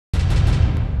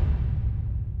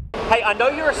Hey, I know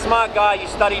you're a smart guy. You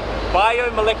studied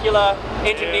biomolecular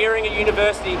engineering at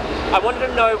university. I wanted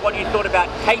to know what you thought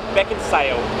about Kate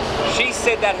Beckinsale. She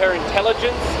said that her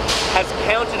intelligence has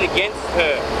counted against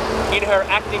her in her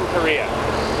acting career.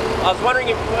 I was wondering,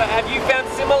 have you found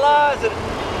similar?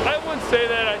 I wouldn't say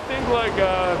that. I think like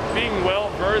being well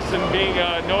versed and being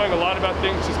knowing a lot about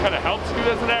things just kind of helps you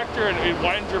as an actor, and it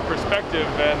widens your perspective.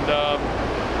 And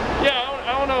yeah,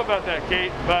 I don't know about that,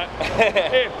 Kate, but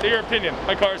hey, your opinion.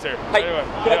 My car's here. Hey, anyway,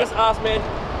 can I just ask, man?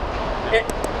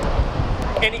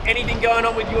 Anything going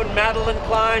on with you and Madeline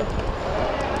Klein?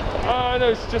 No,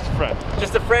 it's just a friend.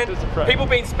 Just a friend? Just a friend. People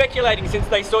been speculating since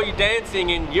they saw you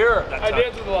dancing in Europe that time. I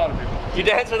dance with a lot of people. You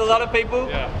dance with a lot of people?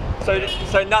 Yeah.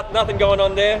 So nothing going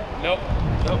on there? Nope.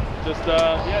 Nope. Just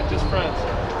yeah, just friends.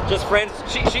 Just friends.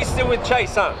 She's still with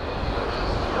Chase, huh?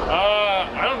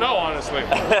 I don't know, honestly.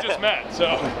 We just met,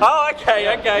 so. Oh, okay,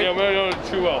 yeah, okay. Yeah, we don't know it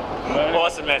too well.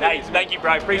 Awesome, man. Hey, thank you,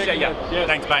 bro. Appreciate you. Yeah.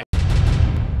 Thanks, mate.